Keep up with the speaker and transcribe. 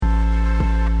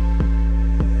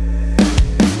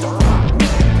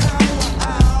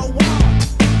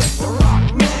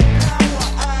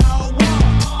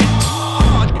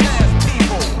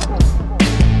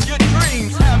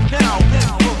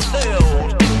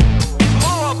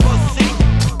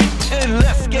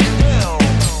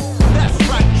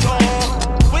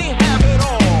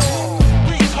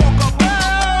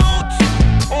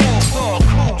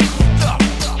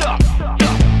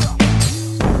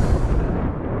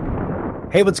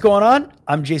Hey, what's going on?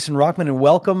 I'm Jason Rockman, and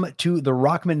welcome to the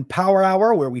Rockman Power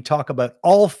Hour, where we talk about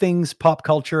all things pop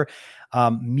culture,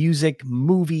 music,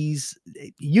 movies,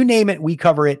 you name it, we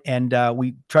cover it, and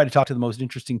we try to talk to the most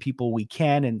interesting people we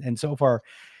can. And so far,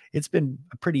 it's been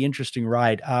a pretty interesting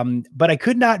ride. But I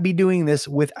could not be doing this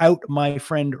without my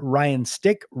friend Ryan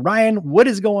Stick. Ryan, what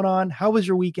is going on? How was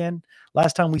your weekend?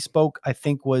 Last time we spoke, I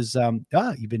think was have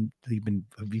you been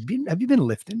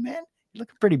lifting, man? You're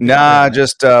looking pretty big. Nah,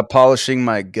 just polishing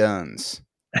my guns.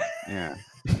 Yeah.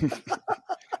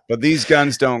 But these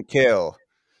guns don't kill.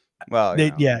 Well,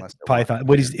 Python.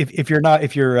 What is if you're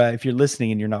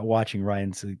listening and you're not watching,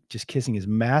 Ryan's just kissing his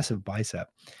massive bicep.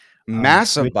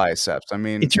 Massive biceps. I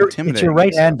mean, it's your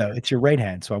right hand though. It's your right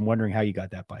hand. So I'm wondering how you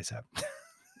got that bicep.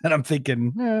 And I'm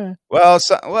thinking, well,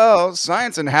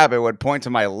 science and habit would point to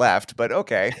my left, but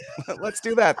okay, let's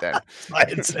do that then.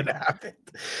 Science and habit.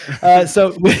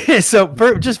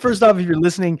 Just first off, if you're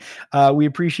listening, we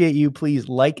appreciate you. Please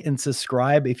like and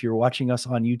subscribe. If you're watching us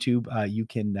on YouTube, you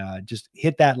can just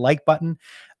hit that like button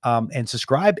and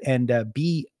subscribe and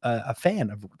be a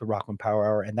fan of the Rockman Power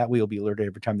Hour, and that way you'll be alerted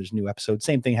every time there's a new episode.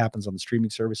 Same thing happens on the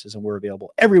streaming services, and we're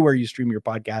available everywhere you stream your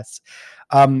podcasts.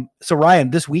 So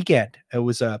Ryan, this weekend, it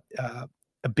was a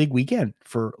big weekend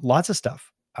for lots of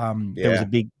stuff. There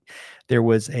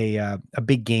was a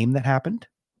big game that happened.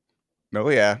 Oh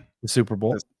yeah, the Super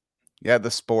Bowl. The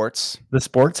sports. The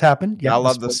sports happened. Yeah, I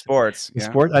love the sports. The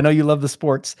sports. I know you love the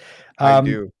sports. I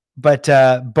do. But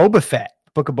Boba Fett.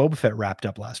 Book of Boba Fett wrapped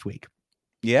up last week.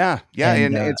 Yeah,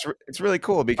 and it's really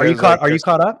cool because are you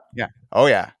caught up? Yeah. Oh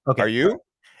yeah. Okay. Are you?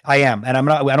 I am, and I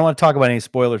don't want to talk about any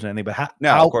spoilers or anything. But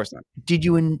how of course not. Did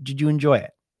you enjoy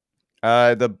it?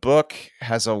 The book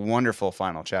has a wonderful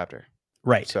final chapter.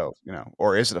 Right. So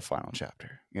or is it a final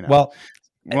chapter? Well,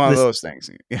 one of those things.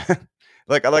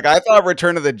 Like I thought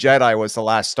Return of the Jedi was the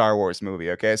last Star Wars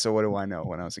movie. Okay, so what do I know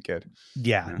when I was a kid?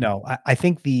 Yeah. No, I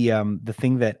think the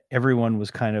thing that everyone was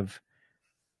kind of.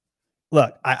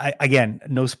 Look, I again,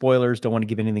 no spoilers, don't want to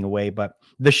give anything away, but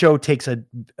the show takes a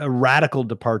radical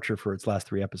departure for its last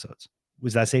 3 episodes.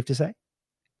 Was that safe to say?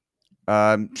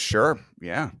 Sure.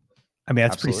 Yeah. I mean,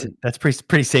 that's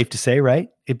pretty safe to say, right?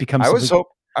 It becomes. I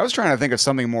was trying to think of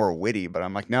something more witty, but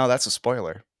I'm like, no, that's a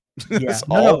spoiler. Yeah.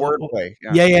 all wordplay.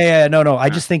 Yeah. No. I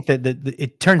just think that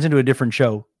it turns into a different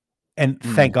show, and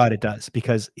thank God it does,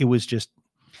 because it was just,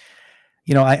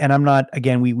 I'm not,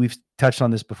 again, we've touched on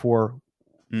this before.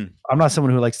 I'm not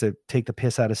someone who likes to take the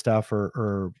piss out of stuff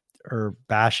or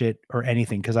bash it or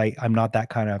anything, because I'm not that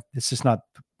kind of. It's just not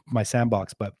my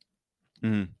sandbox. But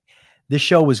this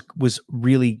show was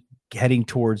really heading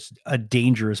towards a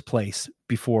dangerous place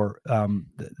before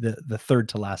the third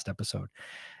to last episode,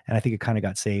 and I think it kind of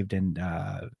got saved, and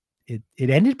it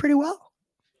ended pretty well.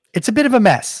 It's a bit of a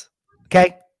mess.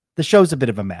 Okay, the show's a bit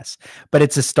of a mess, but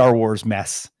it's a Star Wars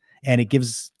mess. And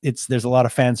there's a lot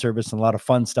of fan service and a lot of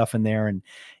fun stuff in there. And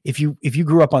if you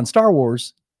grew up on Star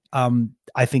Wars,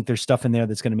 I think there's stuff in there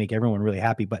that's going to make everyone really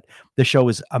happy. But the show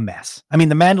is a mess. I mean,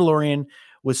 The Mandalorian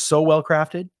was so well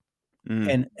crafted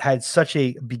and had such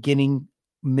a beginning,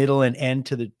 middle, and end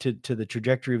to the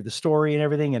trajectory of the story and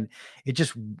everything. And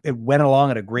it went along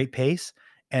at a great pace.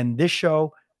 And this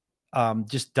show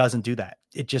just doesn't do that.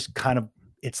 It just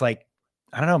it's like,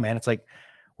 I don't know, man. It's like,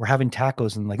 we're having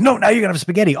tacos and like, no, now you're gonna have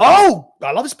spaghetti. Oh,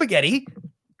 I love spaghetti,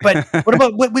 but what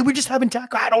about we were just having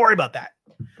tacos? don't worry about that.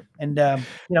 And I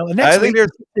think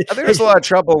there's a lot of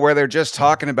trouble where they're just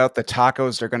talking about the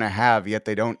tacos they're gonna have, yet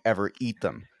they don't ever eat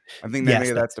them. I think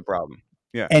maybe that's the problem.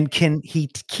 Yeah. And can he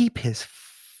keep his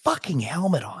fucking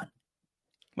helmet on?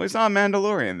 Well, he's not a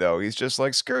Mandalorian though. He's just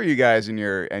like, screw you guys and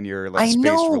your like space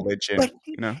religion. But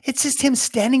it's just him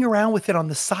standing around with it on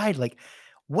the side, like.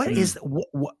 What is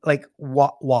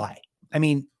why? I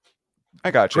mean,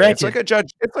 I got you. It's like a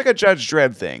Judge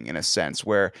Dredd thing in a sense,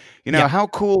 where how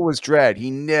cool was Dredd?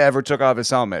 He never took off his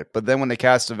helmet, but then when they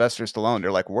cast Sylvester Stallone,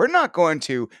 they're like, we're not going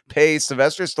to pay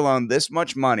Sylvester Stallone this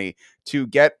much money to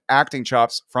get acting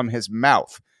chops from his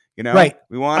mouth. Right?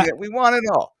 We want it. We want it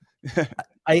all.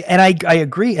 I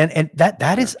agree, and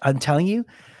that is, I'm telling you,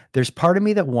 there's part of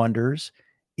me that wonders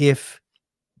if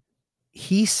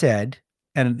he said.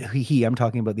 And I'm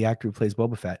talking about the actor who plays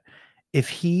Boba Fett. If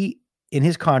he, in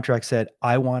his contract, said,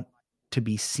 I want to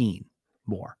be seen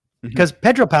more. Because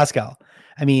Pedro Pascal,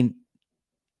 I mean,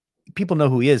 people know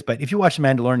who he is, but if you watch The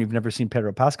Mandalorian, you've never seen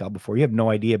Pedro Pascal before. You have no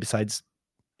idea besides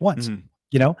once,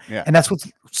 Yeah. And that's what's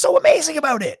so amazing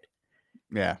about it.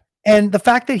 Yeah. And the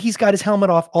fact that he's got his helmet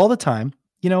off all the time,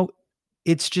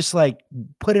 it's just like,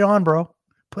 put it on, bro.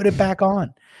 Put it back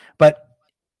on. But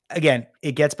again,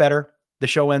 it gets better. The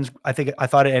show ends. I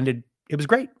thought it ended. It was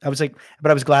great. I was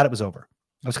glad it was over.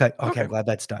 I was like, okay, I'm glad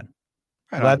that's done.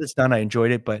 I'm glad that's done. I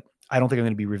enjoyed it, but I don't think I'm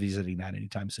going to be revisiting that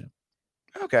anytime soon.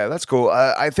 Okay, that's cool.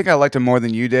 I think I liked it more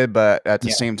than you did, but at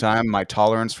the same time, my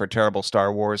tolerance for terrible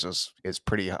Star Wars is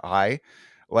pretty high.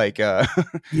 Like, I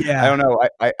don't know.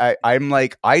 I'm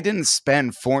like, I didn't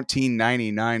spend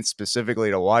 $14.99 specifically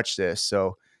to watch this,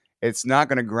 so it's not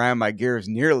going to grind my gears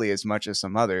nearly as much as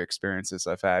some other experiences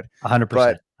I've had.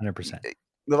 100%, 100%.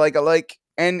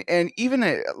 And even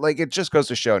it just goes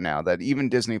to show now that even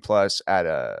Disney Plus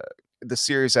the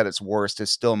series at its worst is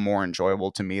still more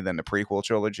enjoyable to me than the prequel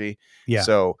trilogy. Yeah.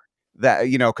 So that,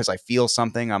 because I feel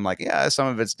something, I'm like, yeah, some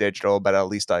of it's digital, but at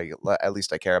least I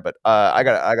care. But I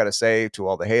gotta say to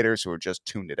all the haters who are just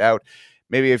tuned it out,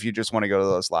 maybe if you just want to go to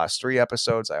those last 3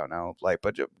 episodes, I don't know,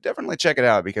 but definitely check it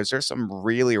out, because there's some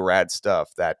really rad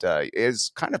stuff that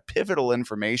is kind of pivotal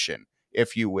information,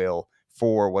 if you will,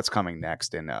 for what's coming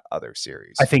next in other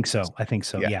series. I think so.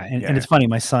 Yeah. And it's funny.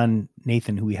 My son,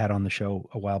 Nathan, who we had on the show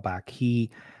a while back,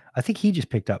 I think he just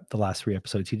picked up the last 3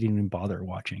 episodes. He didn't even bother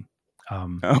watching.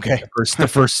 Okay. The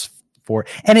first 4.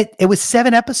 And it was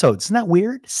 7 episodes. Isn't that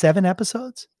weird? 7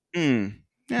 episodes? Yeah,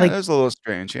 that was a little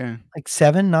strange. Yeah. Like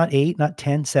 7, not 8, not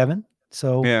 10, 7.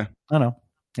 So yeah. I don't know.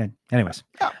 Yeah. Anyways.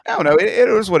 I don't know. It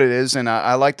is what it is. And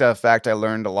I like the fact I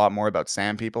learned a lot more about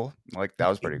Sand People. Like, that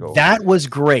was pretty cool. That was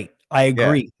great. I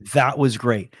agree. Yeah. That was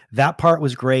great. That part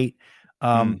was great.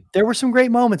 There were some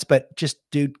great moments, but just,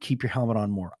 dude, keep your helmet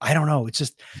on more. I don't know. It's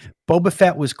just Boba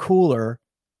Fett was cooler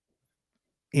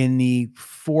in the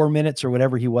 4 minutes or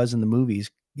whatever he was in the movies,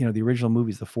 the original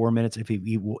movies, the 4 minutes, if he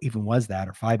even was that,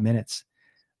 or 5 minutes,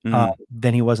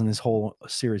 than he was in this whole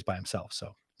series by himself.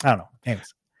 So I don't know.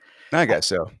 Anyways. I guess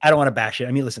so. I don't want to bash it.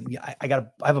 I mean, listen, I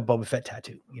have a Boba Fett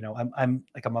tattoo. I'm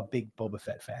a big Boba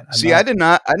Fett fan.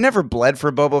 I never bled for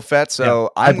Boba Fett,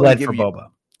 so I bled for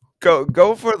Boba.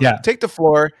 Go for take the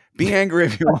floor. Be angry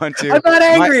if you want to. I'm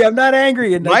not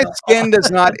angry. And my skin does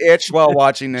not itch while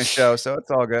watching this show, so it's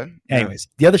all good. Anyways,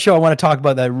 the other show I want to talk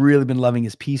about that I've really been loving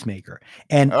is Peacemaker.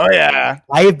 And I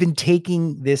have been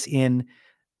taking this in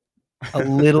a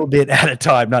little bit at a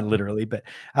time, not literally, but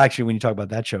actually, when you talk about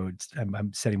that show,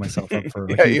 I'm setting myself up for.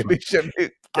 You should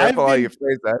be careful how you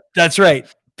phrase that. That's right,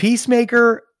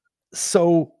 Peacemaker.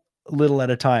 So little at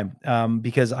a time,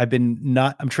 because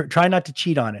I'm trying not to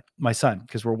cheat on it, my son,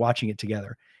 because we're watching it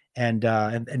together, and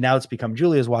now it's become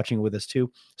Julia's watching it with us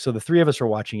too. So the 3 of us are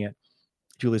watching it.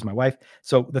 Julia's my wife,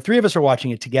 so the 3 of us are watching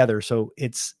it together. So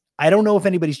I don't know if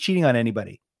anybody's cheating on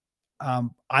anybody.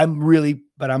 I'm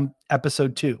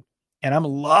episode 2. And I'm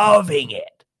loving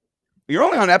it. You're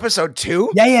only on episode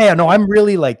 2? Yeah. No, I'm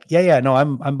really no,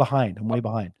 I'm behind. I'm way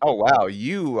behind. Oh, wow.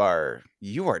 You are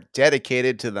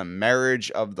dedicated to the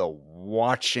marriage of the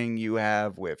watching you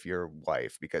have with your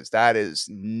wife, because that is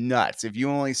nuts. If you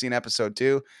only seen episode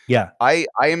 2, I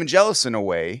am jealous in a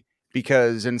way,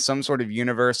 because in some sort of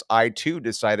universe, I too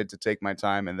decided to take my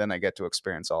time, and then I get to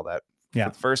experience all that for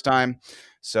the first time.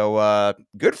 So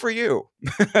good for you,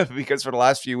 because for the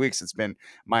last few weeks, it's been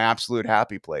my absolute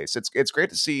happy place. It's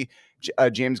great to see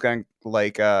James Gunn,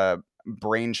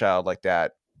 brainchild like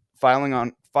that, firing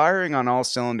on all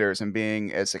cylinders and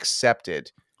being as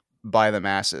accepted by the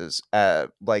masses.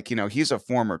 He's a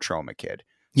former Troma kid.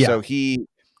 So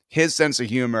his sense of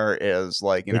humor is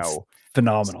it's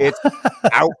phenomenal. It's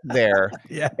out there.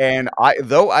 And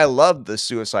I loved the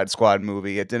Suicide Squad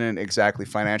movie, it didn't exactly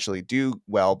financially do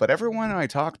well, but everyone I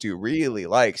talk to really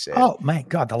likes it. Oh my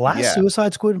God. The last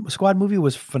Suicide Squad movie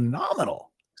was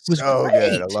phenomenal. It was so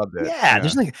great. Good. I loved it.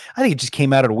 There's I think it just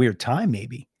came out at a weird time,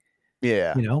 maybe.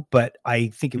 Yeah. But I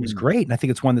think it was great. And I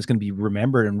think it's one that's going to be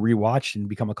remembered and rewatched and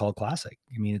become a cult classic.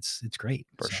 I mean, it's great.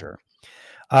 For sure.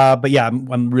 But yeah,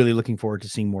 I'm really looking forward to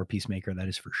seeing more Peacemaker. That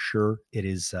is for sure. It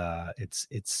is.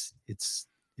 It's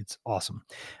awesome.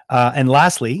 And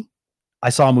lastly,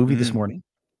 I saw a movie this morning.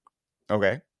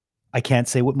 Okay. I can't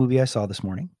say what movie I saw this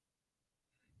morning,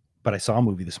 but I saw a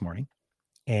movie this morning,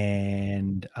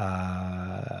 and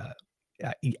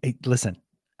listen,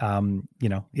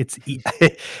 it's.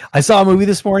 I saw a movie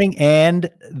this morning, and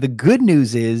the good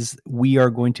news is we are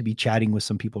going to be chatting with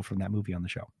some people from that movie on the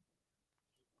show.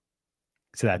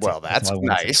 So that's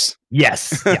nice.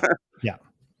 Yes. Yeah.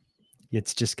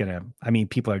 It's just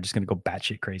people are just gonna go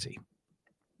batshit crazy.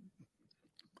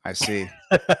 I see.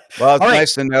 Well, it's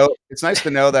nice to know. It's nice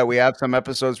to know that we have some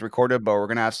episodes recorded, but we're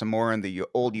gonna have some more in the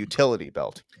old utility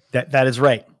belt. That is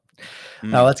right.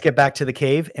 Now let's get back to the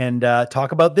cave and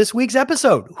talk about this week's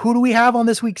episode. Who do we have on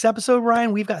this week's episode,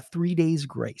 Ryan? We've got 3 Days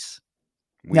Grace.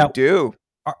 We do.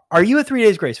 Are you a 3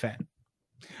 Days Grace fan?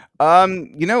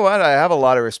 You know what? I have a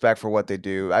lot of respect for what they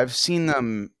do. I've seen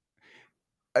them.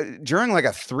 during like a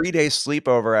 3-day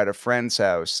sleepover at a friend's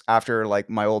house after like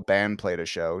my old band played a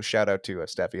show. Shout out to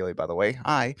Steph Ely, by the way.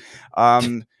 Hi.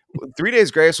 3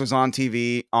 Days Grace was on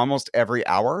TV almost every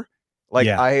hour. Like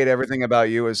I Hate Everything About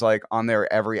You is like on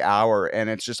there every hour. And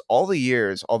it's just all the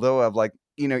years, although I've like,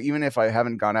 even if I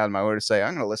haven't gone out of my way to say,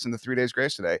 I'm going to listen to 3 Days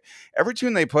Grace today, every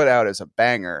tune they put out is a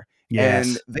banger. Yes.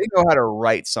 And they know how to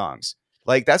write songs.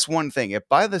 Like that's one thing. If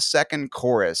by the second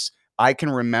chorus, I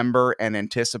can remember and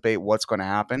anticipate what's going to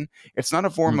happen, it's not a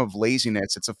form of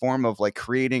laziness. It's a form of like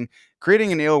creating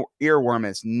an earworm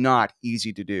is not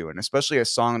easy to do. And especially a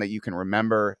song that you can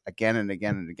remember again and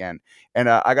again and again. And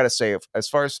I got to say, as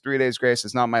far as 3 Days Grace,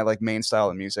 it's not my like main style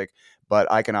of music,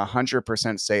 but I can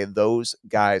 100% say those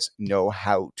guys know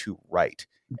how to write.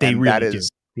 They really do.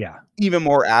 Yeah. Even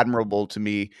more admirable to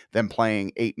me than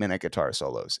playing 8-minute guitar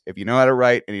solos. If you know how to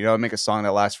write and you know how to make a song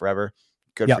that lasts forever,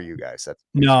 good for you guys.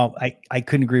 No, I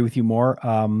couldn't agree with you more.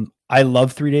 I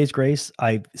love 3 Days Grace.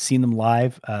 I've seen them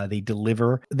live. They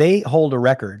deliver. They hold a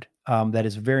record that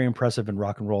is very impressive in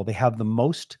rock and roll. They have the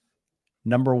most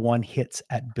 #1 hits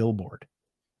at Billboard.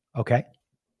 Okay.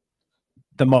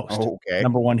 The most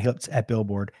 #1 hits at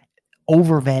Billboard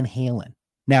over Van Halen.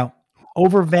 Now,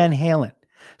 over Van Halen.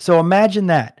 So imagine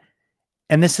that.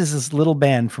 And this is this little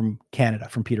band from Canada,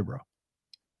 from Peterborough.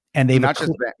 And they've not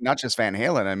just Van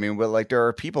Halen. I mean, but like there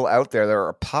are people out there, there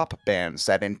are pop bands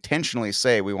that intentionally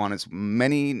say we want as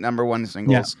many #1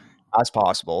 singles as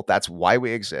possible. That's why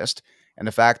we exist. And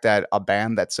the fact that a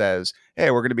band that says, hey,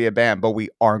 we're going to be a band, but we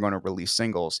are going to release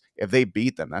singles, if they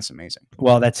beat them, that's amazing.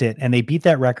 Well, that's it. And they beat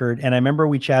that record. And I remember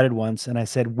we chatted once and I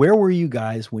said, where were you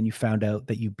guys when you found out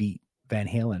that you beat Van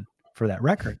Halen for that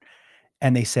record?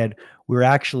 And they said, we're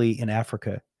actually in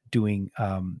Africa doing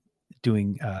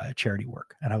charity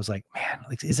work. And I was like, man,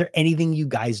 like, is there anything you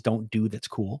guys don't do that's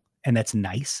cool and that's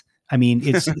nice? I mean,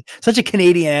 it's such a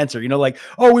Canadian answer, like,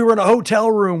 oh, we were in a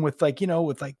hotel room with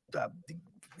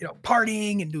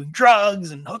partying and doing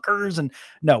drugs and hookers. And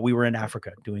no, we were in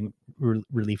Africa doing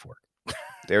relief work.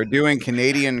 They were doing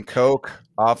Canadian Coke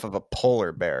off of a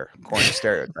polar bear, according to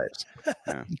stereotypes.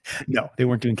 Yeah. No, they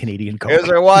weren't doing Canadian Coke. It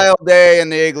was a wild day in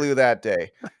the igloo that day.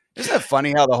 Isn't it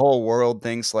funny how the whole world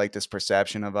thinks like this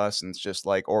perception of us, and it's just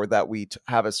like, or that we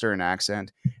have a certain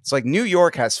accent? It's like New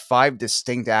York has 5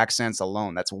 distinct accents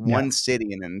alone. That's one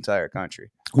city in an entire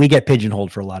country. We get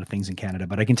pigeonholed for a lot of things in Canada,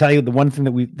 but I can tell you the one thing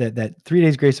that 3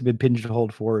 Days Grace have been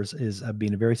pigeonholed for is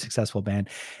being a very successful band,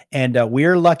 and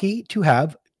we're lucky to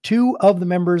have 2 of the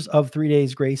members of 3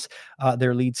 Days Grace,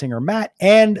 their lead singer Matt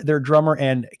and their drummer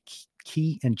and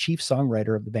key and chief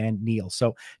songwriter of the band Neil.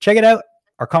 So check it out.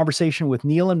 Our conversation with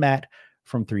Neil and Matt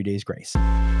from 3 Days Grace.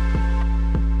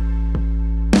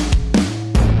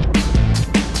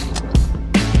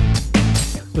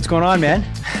 What's going on, man?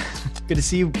 Good to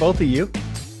see you, both of you.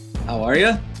 How are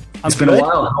you? It's been a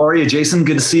while. How are you, Jason?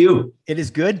 Good to see you. It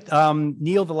is good.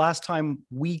 Neil, the last time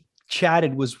we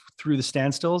chatted was through the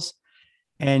Standstills,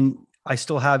 and I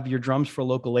still have your drums for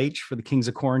Local H for the Kings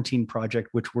of Quarantine project,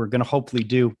 which we're going to hopefully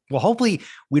do. Well, hopefully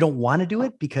we don't want to do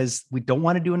it because we don't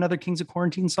want to do another Kings of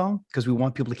Quarantine song because we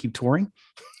want people to keep touring.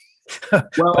 But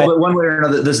one way or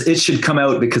another, it should come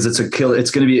out because it's a cool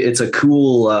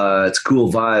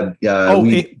vibe.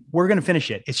 We're going to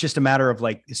finish it. It's just a matter of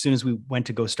like, as soon as we went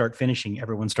to go start finishing,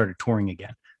 everyone started touring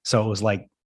again. So it was like,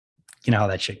 you know how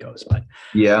that shit goes, but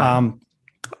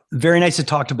very nice to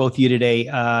talk to both of you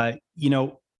today.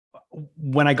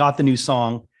 When I got the new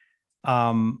song,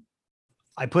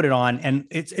 I put it on, and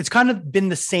it's kind of been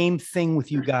the same thing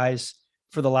with you guys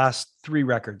for the last 3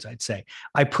 records, I'd say.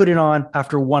 I put it on,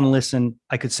 after one listen,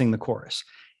 I could sing the chorus.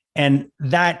 And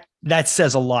that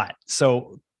says a lot.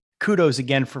 So kudos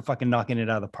again for fucking knocking it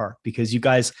out of the park, because you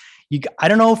guys, I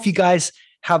don't know if you guys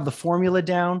have the formula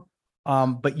down,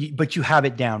 but you have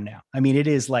it down now. I mean, it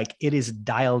is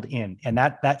dialed in, and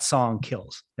that song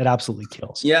kills. It absolutely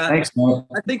kills. Yeah. Thanks, man.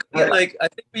 I think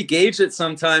we gauge it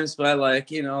sometimes by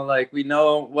we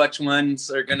know which ones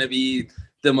are going to be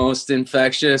the most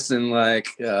infectious and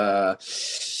like the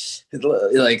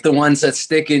ones that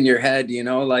stick in your head,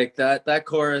 like that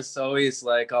chorus always,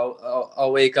 like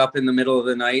I'll wake up in the middle of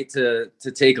the night to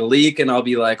take a leak, and I'll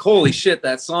be like, holy shit,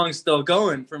 that song's still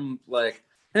going from like,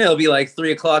 hey, it'll be like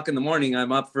 3 o'clock in the morning.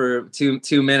 I'm up for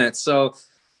two minutes. So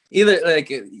either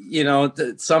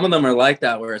some of them are like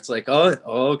that, where it's like, oh,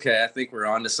 okay, I think we're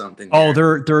onto something here. Oh,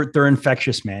 they're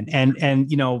infectious, man. And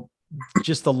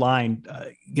just the line,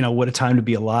 what a time to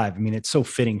be alive. I mean, it's so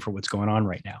fitting for what's going on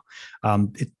right now.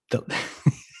 The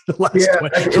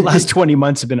last 20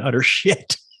 months have been utter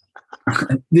shit.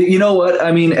 You know what?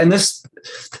 I mean, and this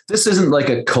isn't like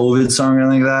a COVID song or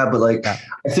anything like that, but like,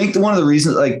 I think one of the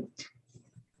reasons, like,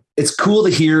 it's cool to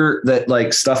hear that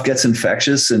like stuff gets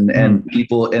infectious and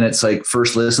people, and it's like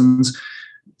first listens.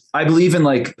 I believe in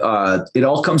like, it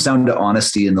all comes down to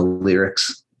honesty in the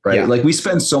lyrics, right? Yeah. Like we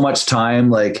spend so much time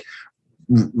like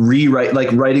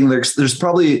writing lyrics. There's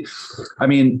probably, I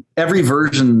mean, every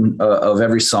version of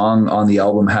every song on the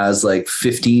album has like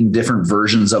 15 different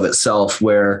versions of itself,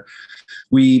 where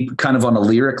we kind of on a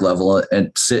lyric level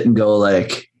and sit and go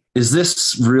like, is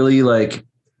this really like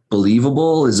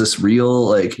believable? Is this real?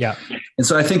 Like, yeah. And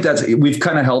so I think we've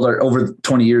kind of over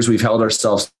 20 years, we've held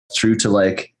ourselves true to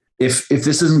like, if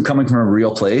this isn't coming from a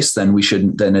real place, then we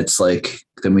shouldn't, then it's like,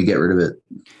 then we get rid of it.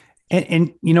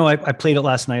 And you know, I played it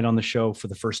last night on the show for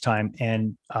the first time.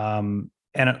 And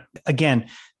again,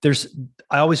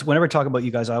 whenever I talk about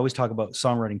you guys, I always talk about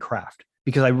songwriting craft,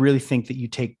 because I really think that you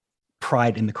take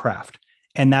pride in the craft,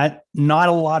 and that not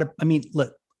a lot of, I mean,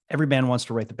 look, every band wants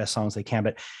to write the best songs they can,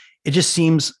 but it just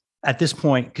seems at this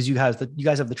point, because you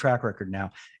guys have the track record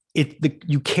now,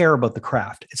 you care about the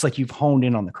craft. It's like you've honed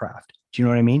in on the craft. Do you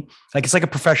know what I mean? Like, it's like a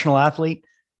professional athlete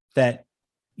that,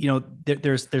 you know,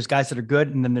 there's guys that are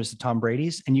good, and then there's the Tom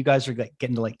Brady's, and you guys are like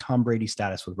getting to like Tom Brady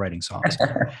status with writing songs,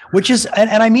 which is, and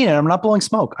I mean it, I'm not blowing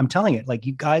smoke. I'm telling it, like,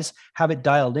 you guys have it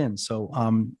dialed in. So,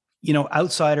 you know,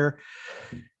 Outsider,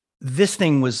 this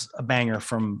thing was a banger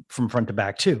from front to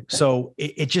back too. So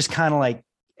it just kind of like,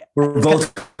 we're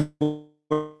both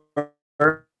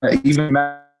even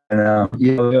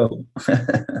you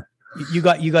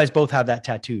guys both have that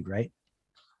tattooed, right?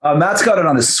 Matt's got it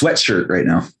on his sweatshirt right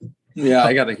now. Yeah,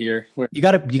 I got to hear. You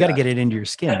got to get it into your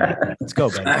skin. Let's go,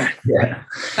 buddy.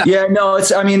 Yeah. No,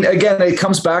 it's, I mean, again, it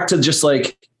comes back to just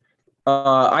like,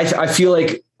 I feel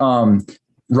like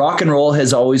rock and roll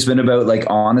has always been about like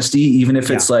honesty, even if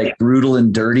it's like brutal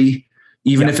and dirty,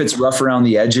 even if it's rough around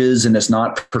the edges and it's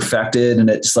not perfected. And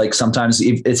it's like, sometimes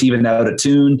it's even out of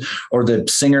tune, or the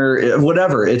singer,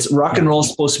 whatever. It's rock and roll is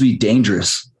supposed to be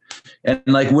dangerous. And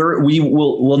like,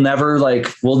 we'll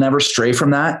never stray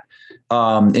from that.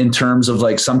 In terms of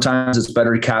like, sometimes it's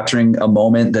better capturing a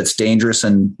moment that's dangerous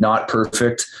and not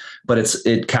perfect, but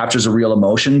it captures a real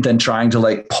emotion than trying to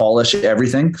like polish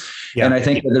everything. Yeah. And I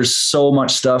think that there's so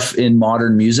much stuff in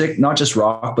modern music, not just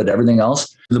rock, but everything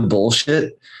else, the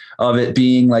bullshit of it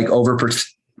being like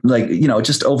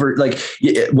just over, like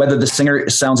whether the singer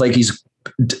sounds like he's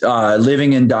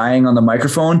living and dying on the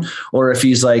microphone, or if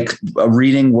he's like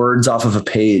reading words off of a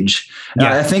page.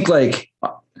 Yeah. I think like,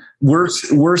 we're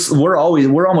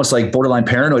almost like borderline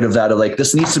paranoid of that, of like,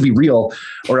 this needs to be real,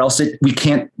 or else we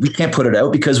can't put it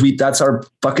out, because that's our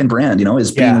fucking brand, you know,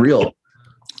 is being real.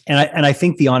 And I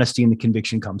think the honesty and the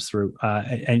conviction comes through.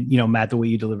 And you know, Matt, the way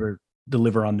you deliver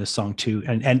on this song too.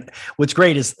 And what's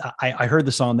great is I heard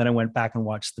the song, then I went back and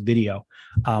watched the video.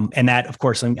 And that, of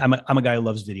course, I'm a guy who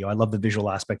loves video. I love the visual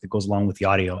aspect that goes along with the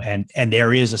audio, and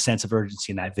there is a sense of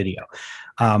urgency in that video.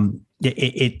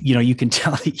 You know, you can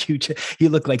tell that you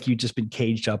look like you've just been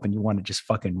caged up and you want to just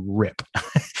fucking rip.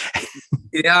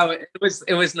 Yeah,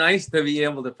 it was nice to be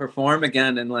able to perform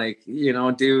again and like, you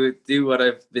know, do what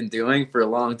I've been doing for a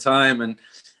long time. And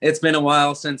it's been a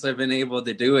while since I've been able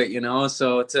to do it, you know,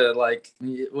 so to like,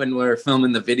 when we're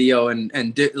filming the video and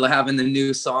having the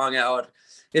new song out,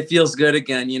 it feels good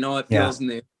again. You know, it feels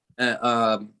new.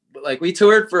 Like, we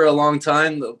toured for a long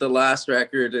time, the last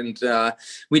record, and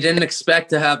we didn't expect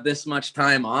to have this much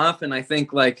time off. And I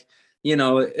think like, you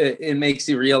know, it makes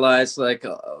you realize like,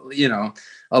 you know,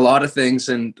 a lot of things,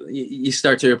 and you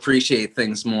start to appreciate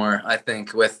things more, I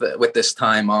think, with this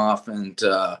time off. And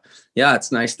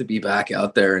it's nice to be back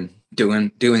out there and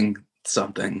doing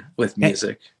something with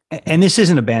music. And this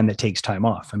isn't a band that takes time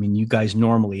off. I mean, you guys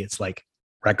normally, it's like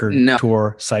record,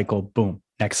 tour, cycle, boom,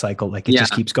 next cycle, like it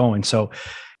just keeps going. So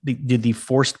did the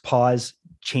forced pause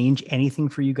change anything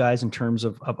for you guys in terms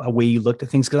of a way you looked at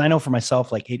things? Because I know for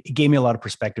myself, like it gave me a lot of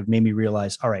perspective, made me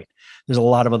realize, all right, there's a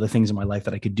lot of other things in my life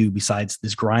that I could do besides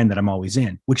this grind that I'm always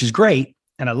in, which is great.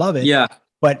 And I love it. Yeah.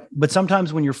 But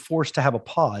sometimes when you're forced to have a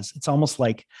pause, it's almost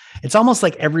like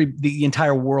the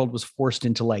entire world was forced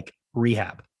into like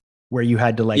rehab, where you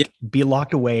had to be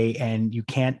locked away and you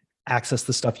can't access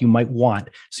the stuff you might want.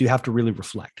 So you have to really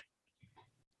reflect.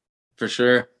 For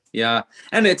sure. Yeah.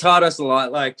 And it taught us a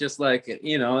lot, like, just like,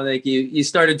 you know, like you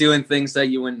started doing things that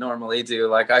you wouldn't normally do.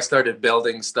 Like I started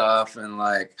building stuff and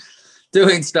like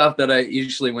doing stuff that I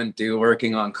usually wouldn't do,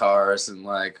 working on cars. And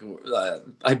like,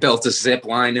 I built a zip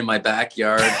line in my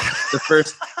backyard. When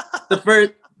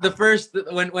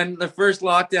the first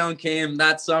lockdown came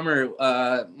that summer,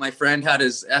 my friend had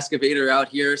his excavator out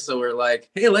here. So we're like,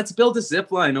 hey, let's build a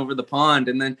zip line over the pond.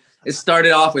 And then it started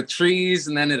off with trees,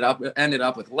 and then it ended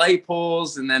up with light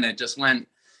poles. And then it just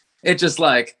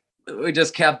we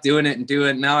just kept doing it and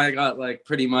doing it. Now I got like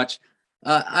pretty much,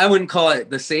 I wouldn't call it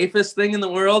the safest thing in the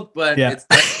world, but it's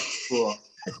definitely cool.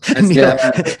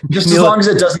 Just as long as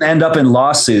it doesn't end up in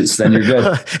lawsuits, then you're good.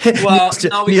 Well,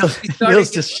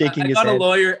 Neil's just shaking his head.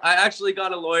 I actually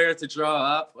got a lawyer to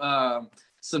draw up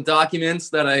some documents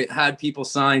that I had people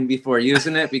sign before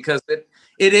using it, because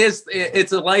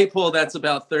it's a light pole that's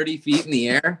about 30 feet in the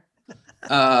air.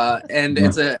 And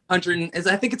it's I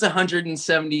think it's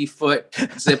 170 foot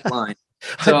zip line.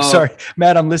 So, I'm sorry,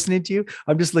 Matt, I'm listening to you.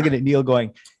 I'm just looking at Neil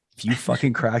going, if you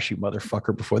fucking crash, you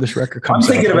motherfucker, before this record comes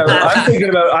out. I'm thinking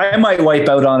about, I might wipe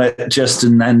out on it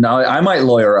and then I might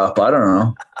lawyer up. I don't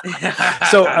know.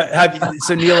 So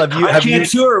Neil, I can't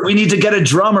tour. We need to get a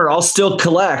drummer. I'll still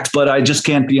collect, but I just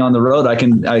can't be on the road. I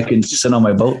can sit on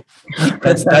my boat.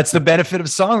 That's the benefit of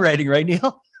songwriting, right,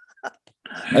 Neil?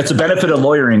 That's a benefit of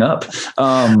lawyering up.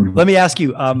 Let me ask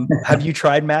you, have you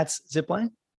tried Matt's zipline?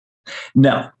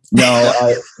 No.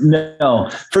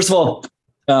 First of all,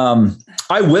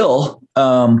 I will,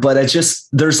 but it's just,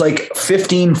 there's like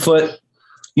 15 foot,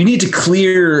 you need to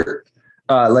clear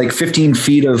like 15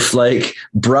 feet of like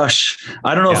brush.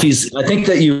 I don't know if I think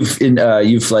that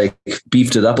you've like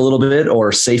beefed it up a little bit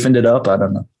or safened it up. I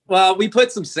don't know. Well, we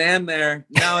put some sand there.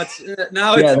 Now it's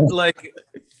like,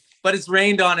 but it's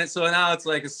rained on it. So now it's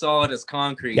like as solid as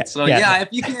concrete. If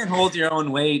you can't hold your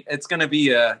own weight, it's going to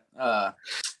be a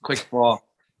quick fall.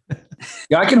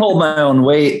 Yeah, I can hold my own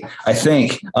weight, I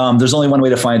think. There's only one way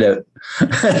to find out.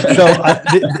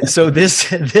 So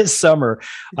this summer,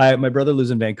 my brother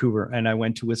lives in Vancouver, and I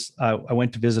went to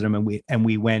visit him, and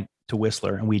we went to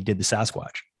Whistler, and we did the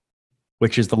Sasquatch,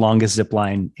 which is the longest zip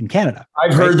line in Canada.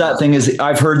 I've heard that's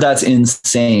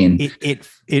insane.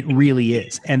 It really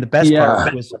is. And the best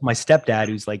part was my stepdad,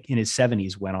 who's like in his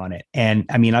 70s, went on it. And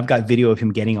I mean, I've got video of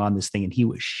him getting on this thing, and he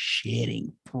was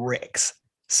shitting bricks.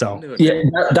 So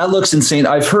that looks insane.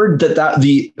 I've heard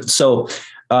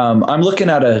I'm looking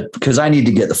at because I need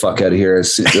to get the fuck out of here at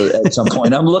some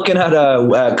point. I'm looking at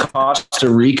a Costa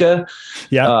Rica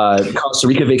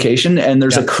vacation, and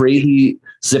there's a crazy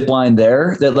zip line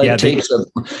there that takes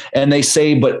and they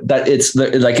say, but that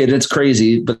it's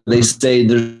crazy, but they say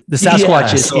the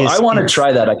Sasquatch is. I want to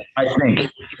try that. I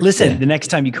think. Listen, the next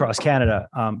time you cross Canada,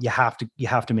 you have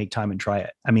to make time and try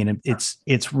it. I mean,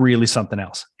 it's really something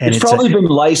else. And it's probably been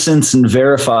licensed and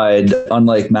verified,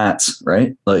 unlike Matt's,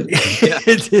 right? Like,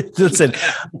 listen,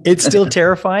 it's still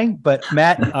terrifying, but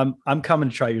Matt, I'm coming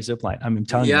to try your zip line. I'm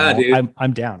telling you, dude.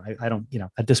 I'm down. I don't,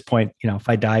 at this point, if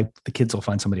I die, the kids will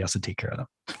find somebody else to take care of them.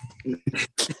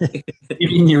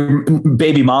 Your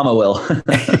baby mama will.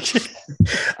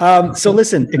 So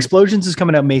listen, Explosions is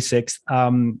coming out May 6th.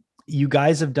 You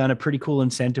guys have done a pretty cool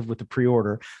incentive with the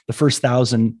pre-order. The first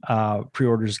 1,000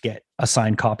 pre-orders get a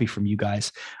signed copy from you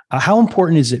guys. How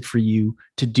important is it for you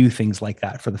to do things like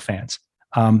that for the fans?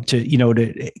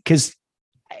 Because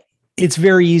it's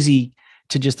very easy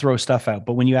to just throw stuff out,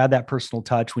 but when you add that personal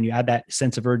touch, when you add that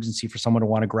sense of urgency for someone to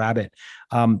want to grab it,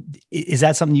 is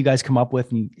that something you guys come up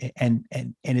with and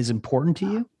is important to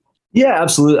you? Yeah,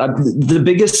 absolutely. The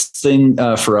biggest thing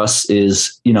for us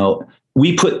is,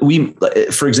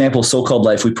 for example, So-Called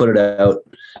Life, we put it out.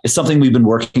 It's something we've been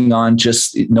working on.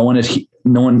 Just no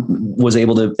one was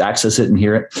able to access it and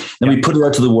hear it. Then we put it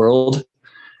out to the world,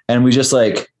 and we just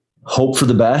like hope for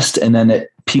the best. And then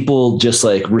people just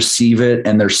like receive it,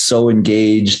 and they're so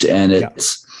engaged, and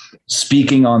it's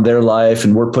speaking on their life,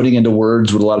 and we're putting into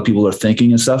words what a lot of people are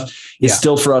thinking and stuff. It's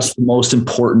still for us the most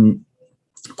important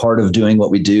part of doing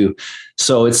what we do.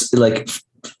 So it's like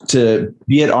to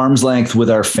be at arm's length with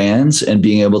our fans and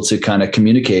being able to kind of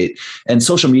communicate, and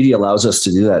social media allows us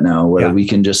to do that now, where we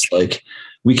can just like,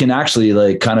 we can actually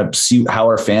like kind of see how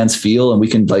our fans feel, and we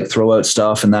can like throw out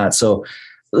stuff and that. So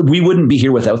we wouldn't be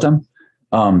here without them.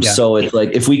 So it's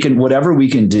like, if we can, whatever we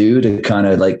can do to kind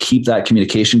of like keep that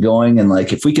communication going. And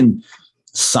like, if we can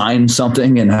sign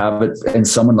something and have it and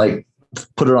someone like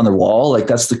put it on their wall, like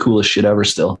that's the coolest shit ever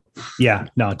still. Yeah,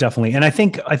 no, definitely. And I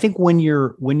think when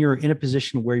you're in a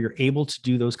position where you're able to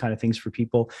do those kind of things for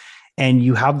people, and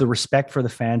you have the respect for the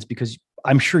fans, because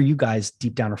I'm sure you guys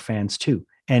deep down are fans too.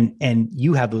 And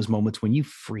you have those moments when you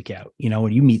freak out,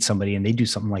 when you meet somebody and they do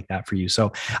something like that for you.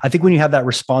 So I think when you have that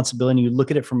responsibility, you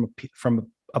look at it from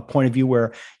a point of view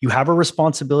where you have a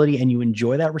responsibility and you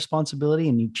enjoy that responsibility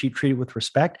and you treat it with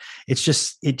respect. It's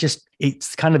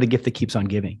kind of the gift that keeps on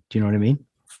giving. Do you know what I mean?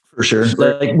 For sure.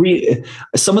 Like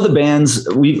some of the bands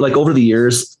we like over the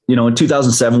years, in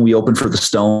 2007, we opened for the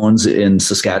Stones in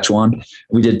Saskatchewan.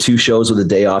 We did 2 shows with a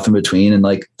day off in between. And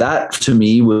like that to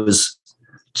me was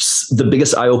the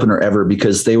biggest eye opener ever,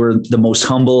 because they were the most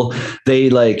humble. They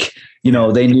like, You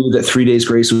know, they knew that 3 Days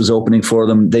Grace was opening for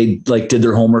them. They like did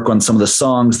their homework on some of the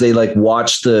songs. They like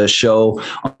watched the show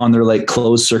on their like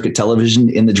closed circuit television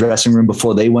in the dressing room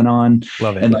before they went on.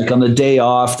 Love it. And like on the day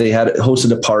off, they had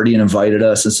hosted a party and invited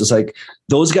us. It's just like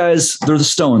those guys, they're the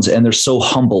Stones and they're so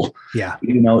humble. Yeah.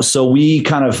 You know, so we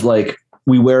kind of like,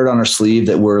 we wear it on our sleeve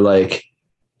that we're like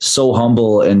so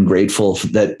humble and grateful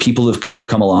that people have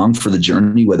come along for the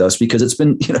journey with us, because it's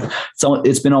been, you know,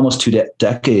 it's been almost 2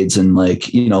 decades, and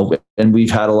like, you know, and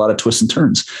we've had a lot of twists and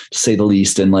turns, to say the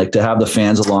least. And like to have the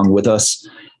fans along with us,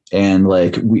 and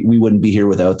like we wouldn't be here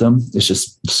without them. It's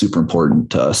just super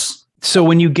important to us. So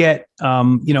when you get,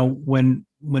 you know, when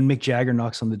Mick Jagger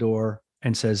knocks on the door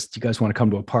and says, "Do you guys want to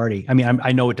come to a party?" I mean,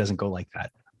 I know it doesn't go like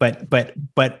that, but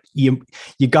you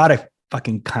gotta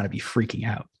fucking kind of be freaking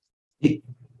out.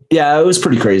 Yeah, it was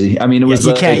pretty crazy. I mean, it was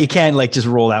you can't like just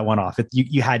roll that one off.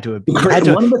 You had to.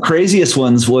 One of the craziest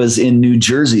ones was in New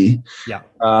Jersey. Yeah,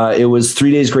 it was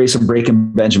 3 Days Grace and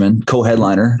Breaking Benjamin,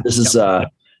 co-headliner. This is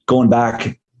going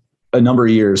back a number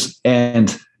of years,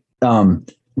 and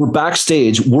we're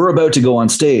backstage. We're about to go on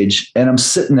stage, and I'm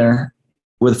sitting there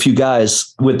with a few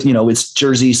guys. With, you know, it's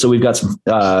Jersey, so we've got some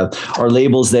our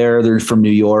labels there. They're from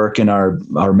New York, and our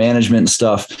management and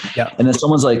stuff. Yeah, and then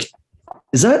someone's like,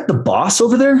 "Is that the boss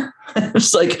over there?"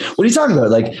 It's like, "What are you talking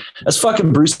about?" Like, that's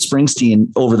fucking Bruce Springsteen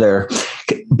over there.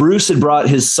 Bruce had brought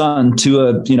his son to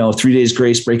a, you know, 3 Days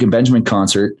Grace Breaking Benjamin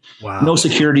concert. Wow. No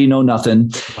security, no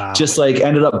nothing. Wow. Just like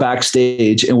ended up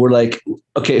backstage, and we're like,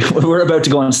 okay, we're about to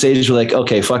go on stage. We're like,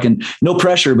 okay, fucking no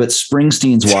pressure, but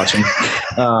Springsteen's watching.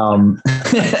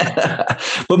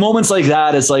 But moments like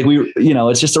that, it's like you know,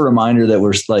 it's just a reminder that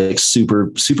we're like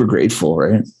super, super grateful,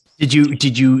 right? Did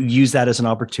you use that as an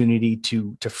opportunity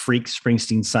to freak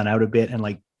Springsteen's son out a bit and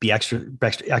like be extra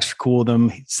cool with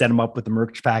them, set him up with the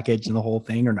merch package and the whole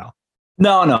thing, or no?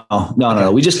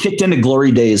 No. We just kicked into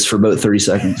glory days for about 30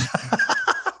 seconds.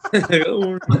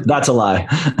 That's a lie.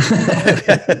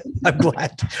 I'm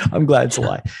glad it's a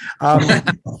lie.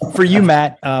 For you,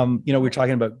 Matt, you know, we're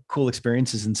talking about cool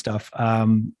experiences and stuff.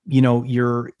 You know,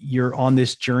 you're on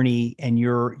this journey, and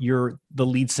you're the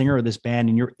lead singer of this band,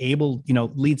 and you're able, you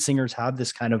know, lead singers have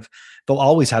this kind of, they'll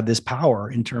always have this power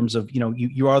in terms of, you know,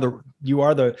 you are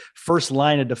the first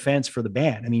line of defense for the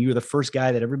band. I mean, you're the first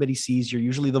guy that everybody sees. You're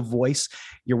usually the voice.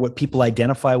 You're what people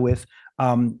identify with.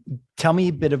 Tell me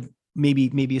a bit of,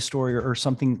 maybe a story or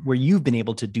something where you've been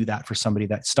able to do that for somebody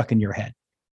that's stuck in your head.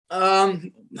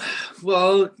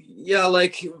 Well, yeah,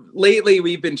 like lately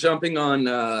we've been jumping on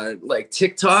like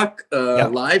TikTok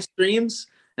live streams,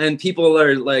 and people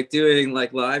are like doing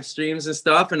like live streams and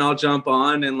stuff, and I'll jump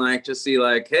on and like just see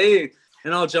like, hey,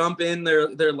 and I'll jump in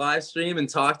their live stream and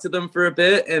talk to them for a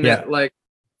bit, and like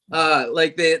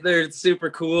they're super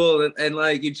cool, and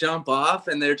like you jump off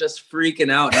and they're just freaking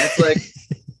out, and it's like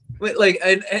like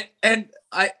and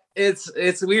I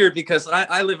it's weird because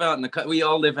I live out in we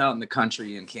all live out in the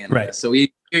country in Canada, right? So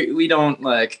we don't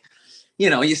like, you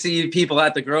know, you see people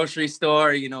at the grocery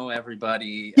store, you know,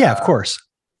 everybody. Yeah, of course.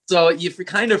 So you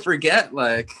kind of forget,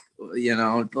 like, you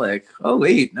know, like, oh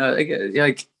wait,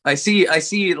 like I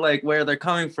see like where they're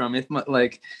coming from. If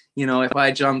like, you know, if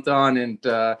I jumped on and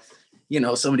you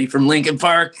know, somebody from Linkin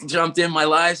Park jumped in my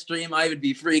live stream, I would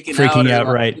be freaking out.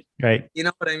 Right. You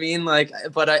know what I mean? Like,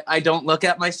 but I don't look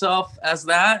at myself as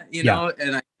that, you know,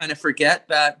 and I kind of forget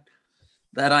that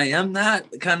I am that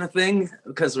kind of thing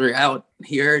because we're out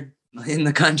here in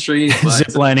the country.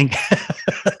 Ziplining.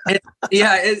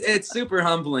 It's super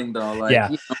humbling though. Like,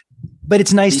 yeah. You know, but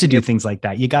it's nice to do things like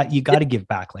that. You got to give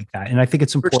back like that. And I think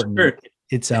it's important. Sure.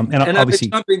 It's, and I've obviously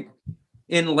been jumping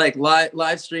in like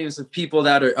live streams of people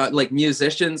that are like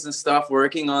musicians and stuff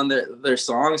working on their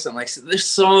songs, and like there's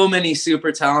so many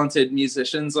super talented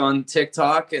musicians on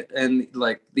TikTok and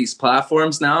like these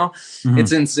platforms now. Mm-hmm.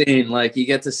 It's insane. Like you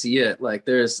get to see it. Like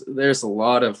there's a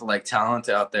lot of like talent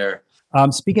out there.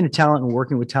 Speaking of talent and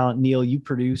working with talent, Neil, you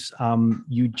produce.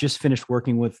 You just finished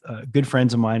working with good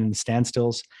friends of mine in the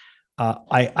Standstills.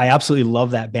 I absolutely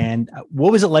love that band.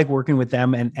 What was it like working with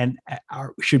them? And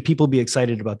should people be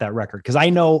excited about that record? Because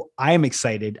I know I am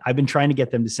excited. I've been trying to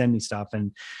get them to send me stuff,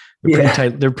 and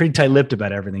they're pretty tight-lipped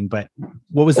about everything. But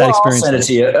what was that experience? I'll send it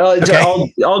to you.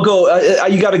 Okay. I'll go.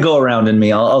 You got to go around in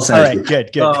me. I'll send it to you.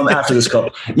 Good. After this call.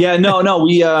 Yeah, no.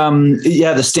 We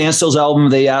the Standstills album,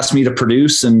 they asked me to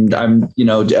produce, and I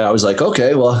was like,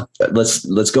 okay, well,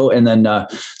 let's go. And then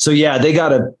they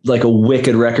got a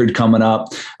wicked record coming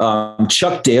up.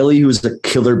 Chuck Daly, who's a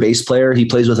killer bass player, he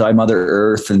plays with I Mother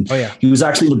Earth, and he was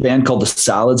actually in a band called the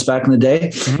Salads back in the day.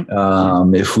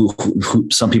 Mm-hmm.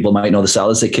 If some people might know the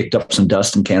Salads, they kicked up some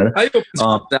dust in Canada. I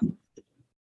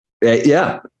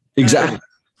yeah, exactly.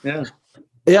 Yeah.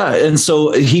 Yeah. And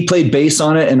so he played bass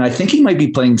on it, and I think he might be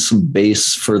playing some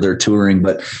bass for their touring,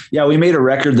 but yeah, we made a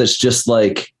record that's just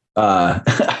like,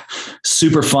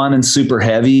 super fun and super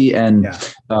heavy. And,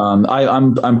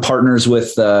 I'm partners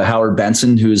with, Howard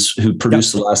Benson, who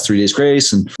produced the last 3 Days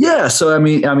Grace. And yeah, so, I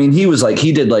mean,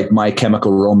 he did like My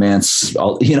Chemical Romance,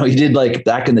 he did like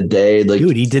back in the day, like,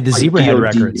 dude, he did the Zebrahead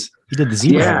records. He did the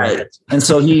Zebrahead records. And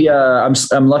so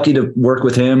I'm lucky to work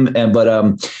with him,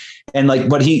 but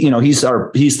he's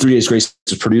 3 Days Grace's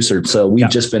producer. So we've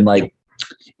just been like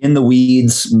in the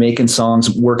weeds, making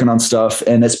songs, working on stuff.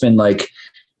 And it's been like,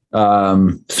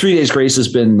 3 Days Grace has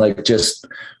been like, just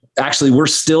actually, we're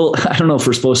still, I don't know if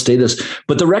we're supposed to say this,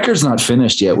 but the record's not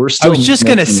finished yet. We're still, I was just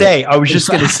going to say, are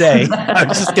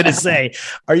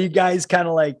you guys kind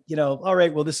of like, all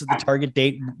right, well, this is the target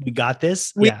date. We got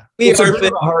this. We are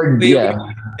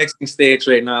mixing stage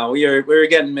right now. We're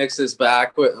getting mixes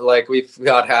back. Like we've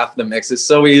got half the mixes.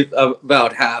 So we've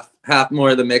about half more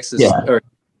of the mixes are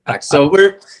back. So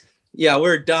we're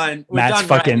done.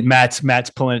 Matt's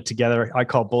pulling it together. I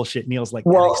call bullshit. Neil's like,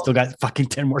 I still got fucking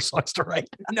 10 more songs to write.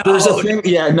 No. There's a thing.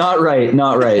 Yeah, not right.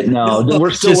 No,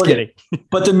 we're still just kidding.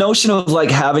 But the notion of like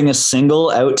having a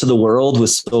single out to the world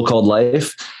with So-Called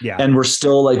Life, and we're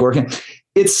still like working.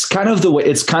 It's kind of the way.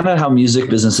 It's kind of how music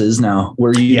business is now,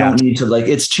 where you don't need to like.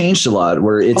 It's changed a lot.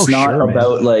 Where it's not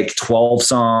about like 12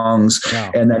 songs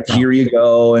and then here you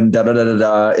go and da da da da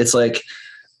da. It's like,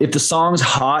 if the song's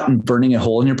hot and burning a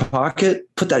hole in your pocket,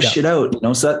 put that shit out.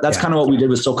 So that's kind of what we did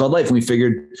with So-Called Life. And we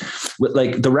figured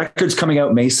like the record's coming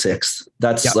out May 6th.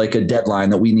 That's like a deadline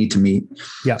that we need to meet.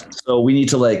 Yeah. So we need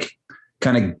to like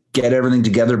kind of get everything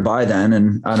together by then.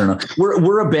 And I don't know,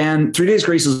 we're a band. 3 Days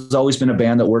Grace has always been a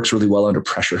band that works really well under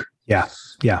pressure. Yeah.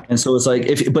 Yeah. And so it's like,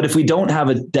 if we don't have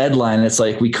a deadline, it's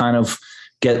like, we kind of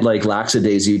get like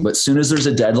lackadaisy, but as soon as there's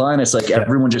a deadline, it's like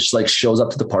everyone just like shows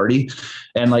up to the party,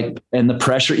 and the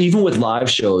pressure, even with live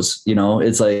shows,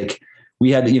 it's like we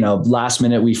had, last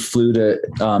minute we flew to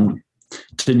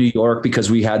New York because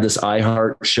we had this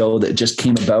iHeart show that just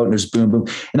came about, and there's boom, boom.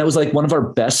 And that was like one of our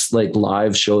best like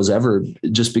live shows ever,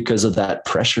 just because of that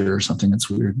pressure or something. That's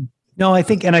weird. No, I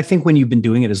think when you've been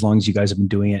doing it as long as you guys have been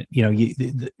doing it,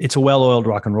 it's a well-oiled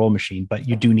rock and roll machine, but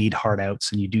you do need hard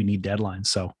outs and you do need deadlines.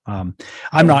 So I'm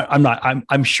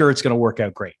sure it's going to work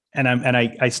out great. And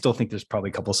I still think there's probably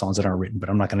a couple of songs that aren't written, but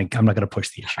I'm not going to push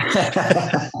the issue.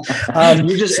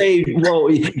 You just say, well,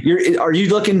 are you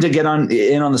looking to get in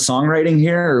on the songwriting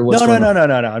here, or what's no. I'm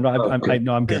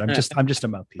good. I'm just a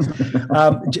mouthpiece.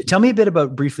 Tell me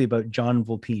briefly about John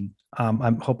Vulpine.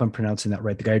 I hope I'm pronouncing that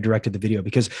right. The guy who directed the video,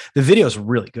 because the video is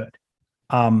really good.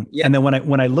 And then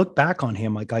when I look back on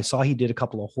him, like I saw he did a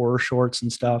couple of horror shorts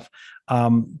and stuff.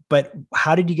 But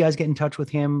how did you guys get in touch with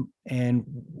him? And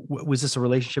was this a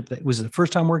relationship that was it the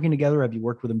first time working together? Have you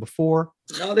worked with him before?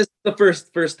 No, this is the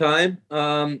first time.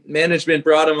 Management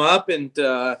brought him up, and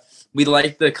we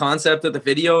liked the concept of the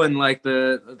video and like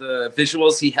the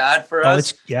visuals he had for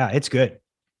us. It's good.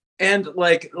 And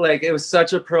like it was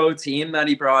such a pro team that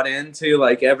he brought in too.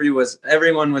 Like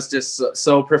everyone was just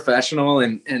so professional,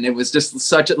 and it was just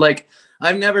such a, like,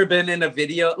 I've never been in a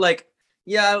video, like,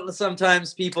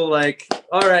 sometimes people like,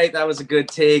 all right, that was a good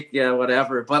take,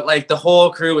 whatever, but like the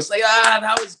whole crew was like,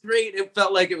 that was great. It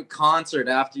felt like a concert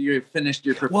after you finished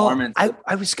your performance. Well,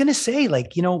 I was gonna say,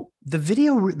 like,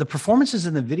 the performances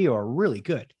in the video are really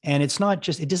good, and it's not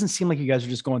just, it doesn't seem like you guys are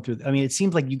just going through, I mean, it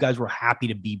seems like you guys were happy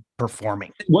to be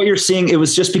performing. What you're seeing, it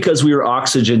was just because we were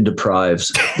oxygen deprived.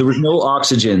 There was no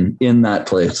oxygen in that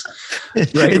place.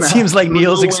 Right? It seems like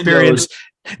Neil's experience was.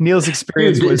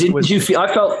 Did you feel?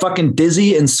 I felt fucking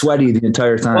dizzy and sweaty the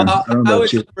entire time. Well, I was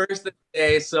the first of the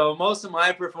day, so most of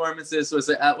my performances was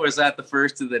at the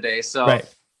first of the day. So, right.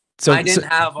 So I didn't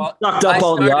have all.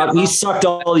 He sucked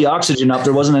all the oxygen up.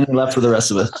 There wasn't any left for the rest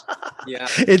of us. Yeah.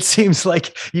 It seems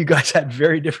like you guys had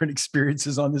very different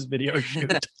experiences on this video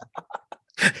shoot.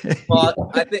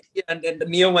 Well, I think, and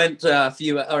Neil went a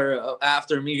few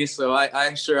after me, so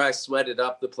I'm sure I sweated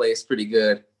up the place pretty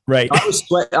good. Right.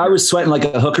 I was sweating like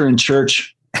a hooker in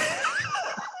church.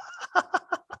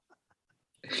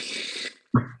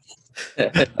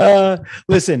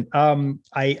 Listen,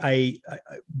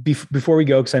 before we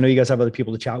go, because I know you guys have other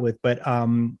people to chat with, but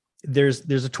there's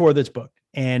a tour that's booked,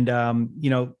 and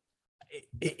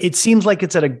it seems like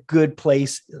it's at a good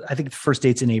place. I think the first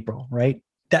date's in April, right?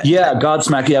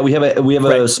 Godsmack. Yeah, we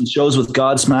have some shows with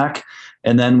Godsmack,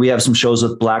 and then we have some shows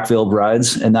with Black Veil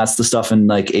Brides, and that's the stuff in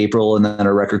like April, and then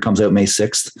our record comes out May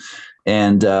 6th.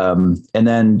 And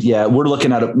then we're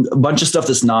looking at a bunch of stuff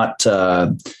that's not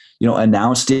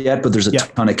announced yet, but there's a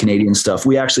ton of Canadian stuff.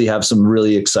 We actually have some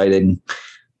really exciting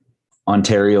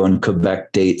Ontario and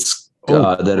Quebec dates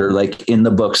that are like in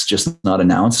the books, just not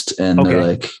announced. And they're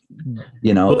like,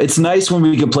 it's nice when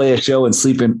we can play a show and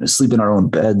sleep in our own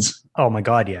beds. Oh my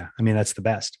God. Yeah. I mean, that's the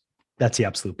best. That's the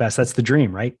absolute best. That's the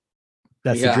dream, right?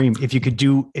 That's the dream. If you could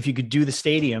do the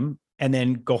stadium and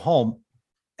then go home,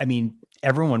 I mean,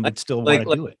 everyone would still want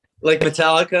to do it. Like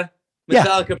Metallica.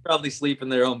 Metallica probably sleep in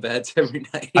their own beds every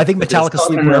night. I think Metallica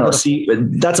sleep wherever. See,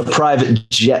 that's a private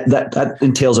jet. That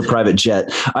entails a private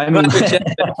jet. I mean,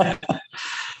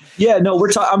 yeah, no,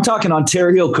 I'm talking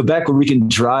Ontario, Quebec, where we can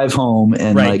drive home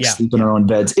and sleep in our own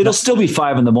beds. It'll still be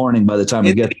 5 a.m. by the time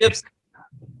we get there.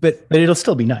 But it'll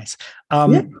still be nice.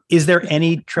 Is there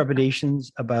any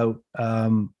trepidations about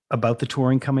the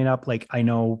touring coming up? Like, I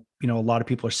know, a lot of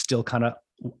people are still kind of,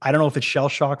 I don't know if it's shell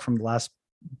shock from the last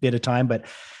bit of time, but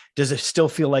does it still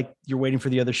feel like you're waiting for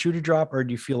the other shoe to drop, or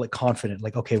do you feel like confident,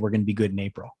 like, okay, we're going to be good in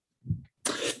April?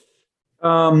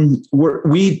 We're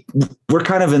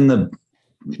kind of in the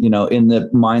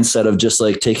mindset of just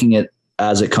like taking it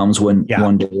as it comes one day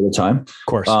at a time. Of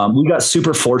course. We got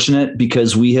super fortunate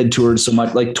because we had toured so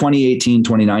much, like 2018,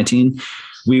 2019.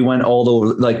 We went all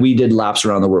over, like we did laps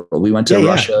around the world. We went to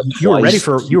Russia. You were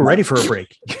ready for a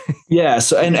break. Yeah.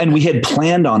 So, and we had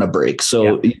planned on a break.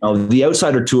 So, the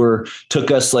Outsider tour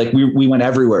took us, like, we went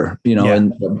everywhere,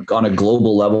 and on a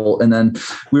global level. And then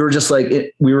we were just like,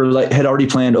 had already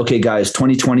planned, okay, guys,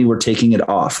 2020, we're taking it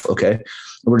off. Okay.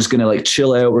 We're just going to like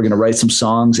chill out. We're going to write some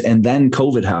songs. And then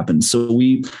COVID happened. So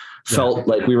we felt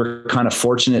like we were kind of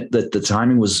fortunate that the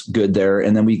timing was good there.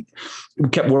 And then we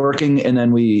kept working, and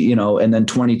then and then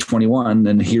 2021,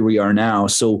 and here we are now.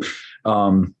 So,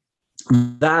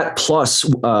 that plus,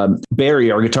 Barry,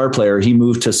 our guitar player, he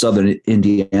moved to Southern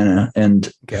Indiana,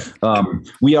 and,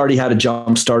 we already had a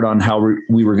jump start on how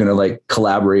we were going to like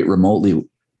collaborate remotely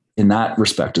in that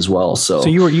respect as well. So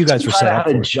you guys were set up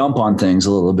to jump on things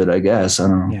a little bit, I guess. I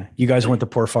don't know. Yeah. You guys weren't the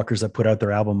poor fuckers that put out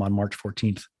their album on March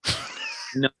 14th.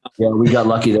 No. Yeah, we got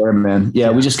lucky there, man. Yeah,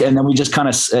 we just kind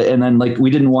of, like, we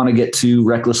didn't want to get too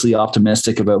recklessly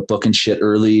optimistic about booking shit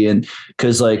early. And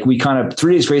cause like we kind of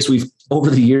 3 Days Grace, over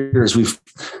the years,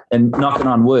 and knocking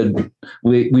on wood,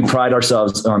 we pride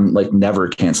ourselves on like never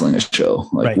canceling a show.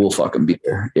 Like we'll fucking be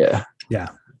there. Yeah. Yeah.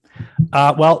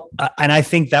 And I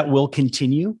think that will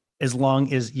continue as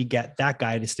long as you get that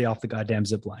guy to stay off the goddamn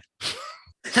zip line.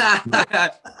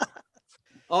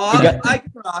 I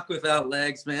can rock without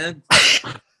legs, man.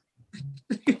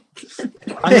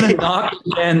 I'm gonna knock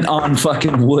again on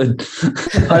fucking wood.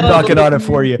 I'm knocking on it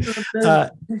for you.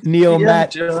 Neil,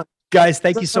 Matt, guys,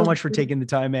 thank you so much for taking the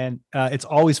time, man. It's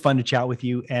always fun to chat with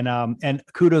you, and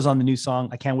kudos on the new song.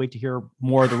 I can't wait to hear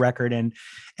more of the record, and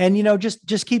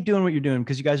just keep doing what you're doing,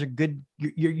 because you guys are good.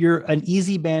 You're an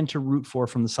easy band to root for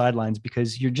from the sidelines,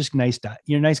 because you're just nice.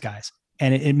 You're nice guys.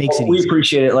 And it makes it easy. We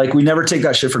appreciate it. Like, we never take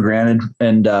that shit for granted.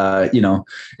 And,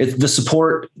 it's the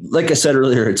support, like I said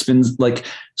earlier, it's been like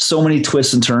so many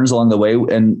twists and turns along the way.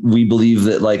 And we believe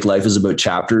that like life is about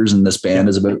chapters, and this band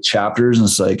is about chapters. And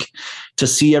it's like, to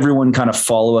see everyone kind of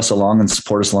follow us along and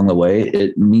support us along the way,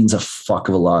 it means a fuck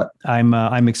of a lot.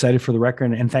 I'm excited for the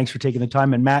record, and thanks for taking the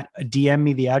time. And Matt, DM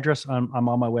me the address. I'm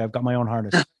on my way. I've got my own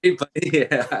harness.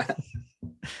 Yeah.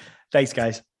 Thanks,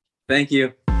 guys. Thank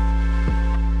you.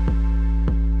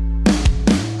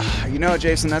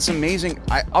 Jason, that's amazing.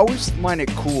 I always find it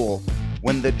cool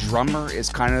when the drummer is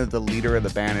kind of the leader of the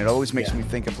band. It always makes me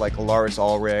think of like Lars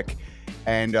Ulrich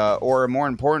and, or more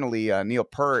importantly, Neil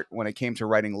Peart when it came to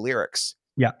writing lyrics.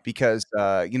 Yeah. Because,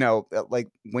 like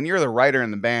when you're the writer in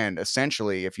the band,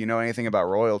 essentially, if you know anything about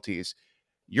royalties,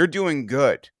 you're doing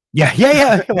good.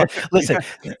 Yeah. Well, listen,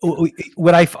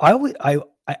 what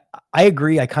I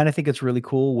agree. I kind of think it's really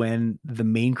cool when the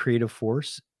main creative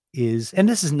force is, and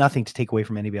this is nothing to take away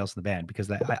from anybody else in the band, because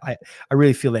I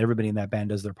really feel that everybody in that band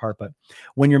does their part. But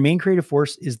when your main creative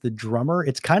force is the drummer,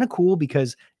 it's kind of cool,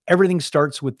 because everything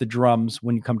starts with the drums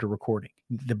when you come to recording.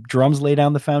 The drums lay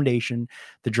down the foundation.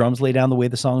 The drums lay down the way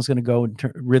the song is going to go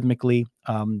rhythmically.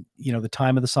 The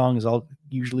time of the song is all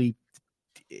usually,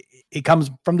 it comes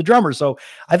from the drummer. So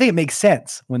I think it makes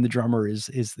sense when the drummer is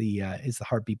the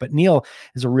heartbeat. But Neil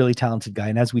is a really talented guy.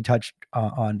 And as we touched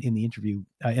on in the interview,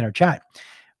 in our chat,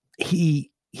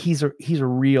 he's a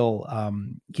real,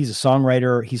 he's a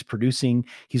songwriter. He's producing,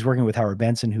 he's working with Howard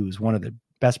Benson, who's one of the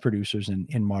best producers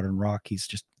in modern rock.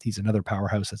 He's another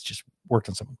powerhouse that's just worked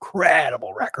on some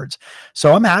incredible records.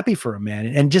 So I'm happy for him, man.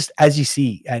 And just as you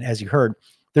see, and as you heard,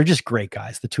 they're just great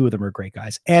guys. The two of them are great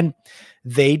guys, and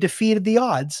they defeated the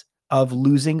odds of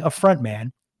losing a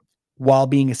frontman while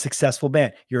being a successful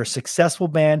band. You're a successful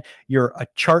band. You're a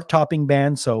chart topping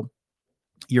band. So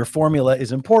your formula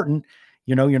is important.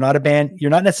 You're not a band.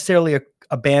 You're not necessarily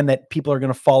a band that people are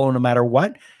going to follow no matter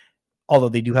what. although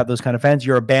they do have those kind of fans,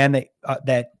 you're a band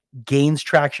that gains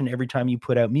traction every time you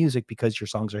put out music because your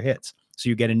songs are hits. So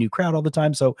you get a new crowd all the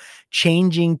time. So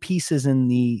changing pieces in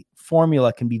the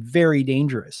formula can be very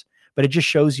dangerous, but it just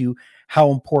shows you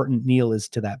how important Neil is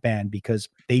to that band, because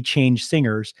they changed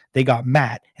singers. They got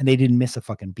Matt and they didn't miss a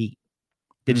fucking beat.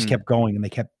 They just kept going, and they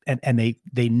kept, and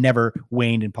they never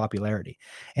waned in popularity.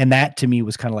 And that to me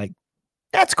was kind of like,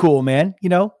 that's cool, man. You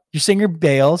know, your singer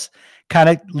bails, kind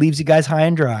of leaves you guys high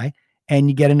and dry, and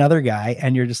you get another guy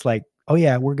and you're just like, oh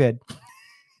yeah, we're good.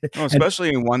 Oh,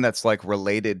 especially one that's like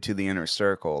related to the inner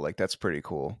circle. Like that's pretty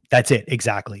cool. That's it.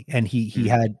 Exactly. And he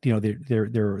had, you know,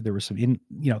 there were some,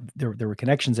 there were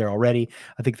connections there already.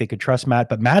 I think they could trust Matt,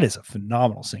 but Matt is a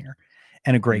phenomenal singer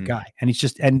and a great guy. And he's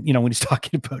just, and you know, when he's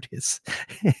talking about his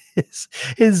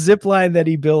zip line that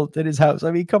he built at his house,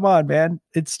 I mean, come on, man.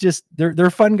 It's just, they're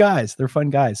fun guys. They're fun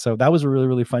guys. So that was a really,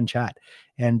 really fun chat.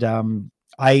 And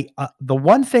the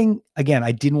one thing, again,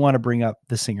 I didn't want to bring up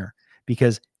the singer,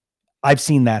 because I've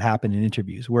seen that happen in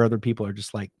interviews where other people are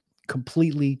just like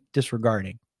completely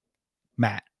disregarding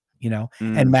Matt, you know,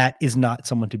 and Matt is not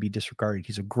someone to be disregarded.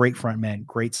 He's a great front man,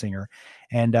 great singer,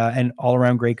 and all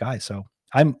around great guy. So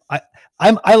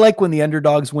I like when the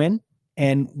underdogs win.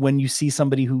 And when you see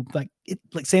somebody who like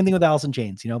same thing with Alice in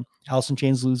Chains, you know, Alice in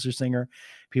Chains lose their singer.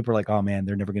 People are like, oh man,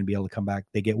 they're never going to be able to come back.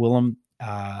 They get William,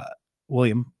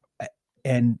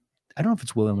 and I don't know if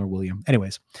it's William or William.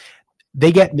 Anyways,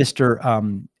 they get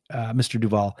Mr.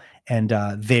 Duval, and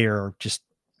they're just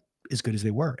as good as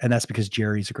they were. And that's because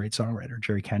Jerry's a great songwriter.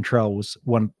 Jerry Cantrell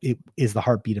is the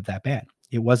heartbeat of that band.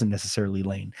 It wasn't necessarily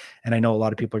Lane. And I know a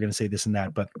lot of people are going to say this and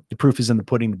that, but the proof is in the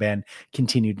pudding. The band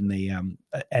continued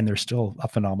and they're still a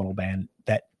phenomenal band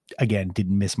that, again,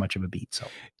 didn't miss much of a beat. So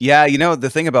yeah, you know, the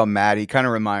thing about Matt, he kind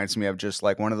of reminds me of just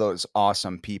like one of those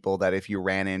awesome people that if you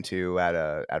ran into at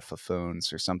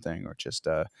Fuffoons or something, or just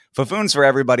Fuffoons for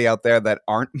everybody out there that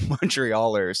aren't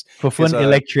Montrealers. Fuffoon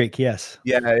Electric, yes.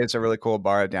 Yeah, it's a really cool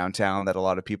bar downtown that a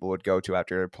lot of people would go to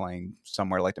after playing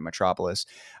somewhere like the Metropolis.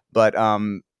 But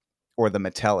or the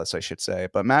Metellus, I should say.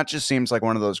 But Matt just seems like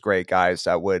one of those great guys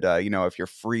that would, if you're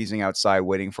freezing outside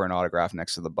waiting for an autograph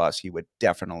next to the bus, he would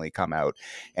definitely come out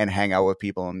and hang out with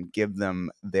people and give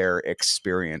them their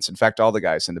experience. In fact, all the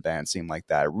guys in the band seem like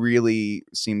that, really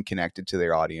seem connected to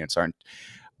their audience,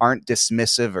 aren't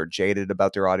dismissive or jaded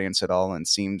about their audience at all, and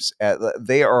seems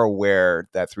they are aware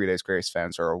that 3 Days Grace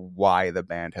fans are why the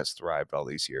band has thrived all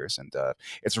these years. And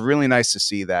it's really nice to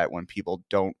see that when people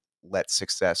don't let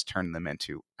success turn them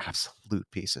into absolute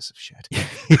pieces of shit.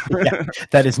 Yeah,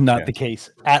 that is not the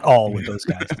case at all with those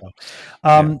guys.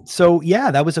 So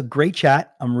that was a great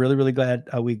chat. I'm really, really glad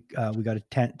we got a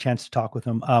chance to talk with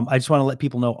them. I just want to let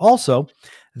people know also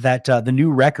that the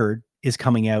new record is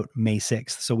coming out May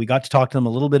 6th. So we got to talk to them a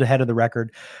little bit ahead of the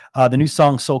record. The new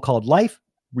song, So-Called Life,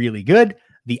 really good.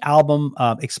 The album,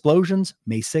 Explosions,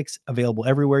 May 6th, available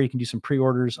everywhere. You can do some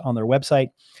pre-orders on their website.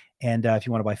 And if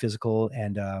you want to buy physical,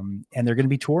 and they're going to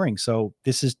be touring. So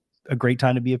this is a great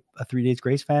time to be a 3 Days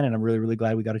Grace fan. And I'm really, really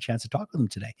glad we got a chance to talk with them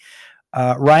today.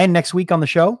 Ryan, next week on the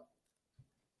show,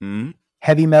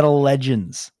 Heavy Metal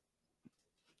Legends.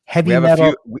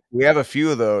 We have a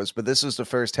few of those, but this is the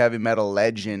first heavy metal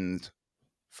legend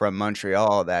from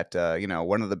Montreal that,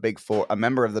 one of the big four, a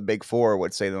member of the big four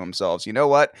would say to themselves, you know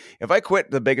what, if I quit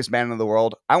the biggest band in the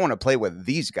world, I want to play with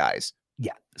these guys.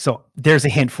 Yeah. So there's a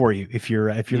hint for you if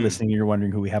you're listening and you're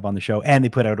wondering who we have on the show. And they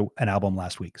put out an album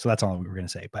last week. So that's all we were going to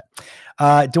say.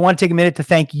 But do want to take a minute to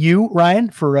thank you,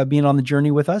 Ryan, for being on the journey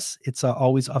with us. It's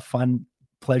always a fun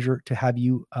pleasure to have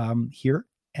you here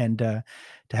and to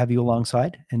have you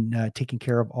alongside and taking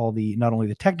care of all not only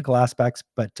the technical aspects,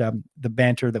 but the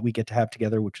banter that we get to have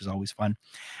together, which is always fun.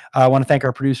 I want to thank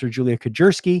our producer, Julia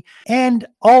Kajerski, and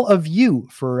all of you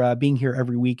for being here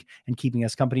every week and keeping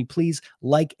us company. Please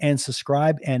like and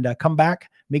subscribe and come back.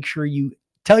 Make sure you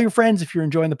tell your friends if you're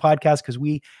enjoying the podcast, because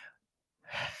we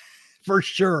for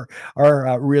sure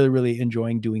are really, really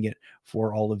enjoying doing it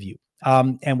for all of you.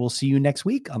 And we'll see you next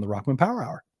week on the Rockman Power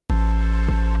Hour.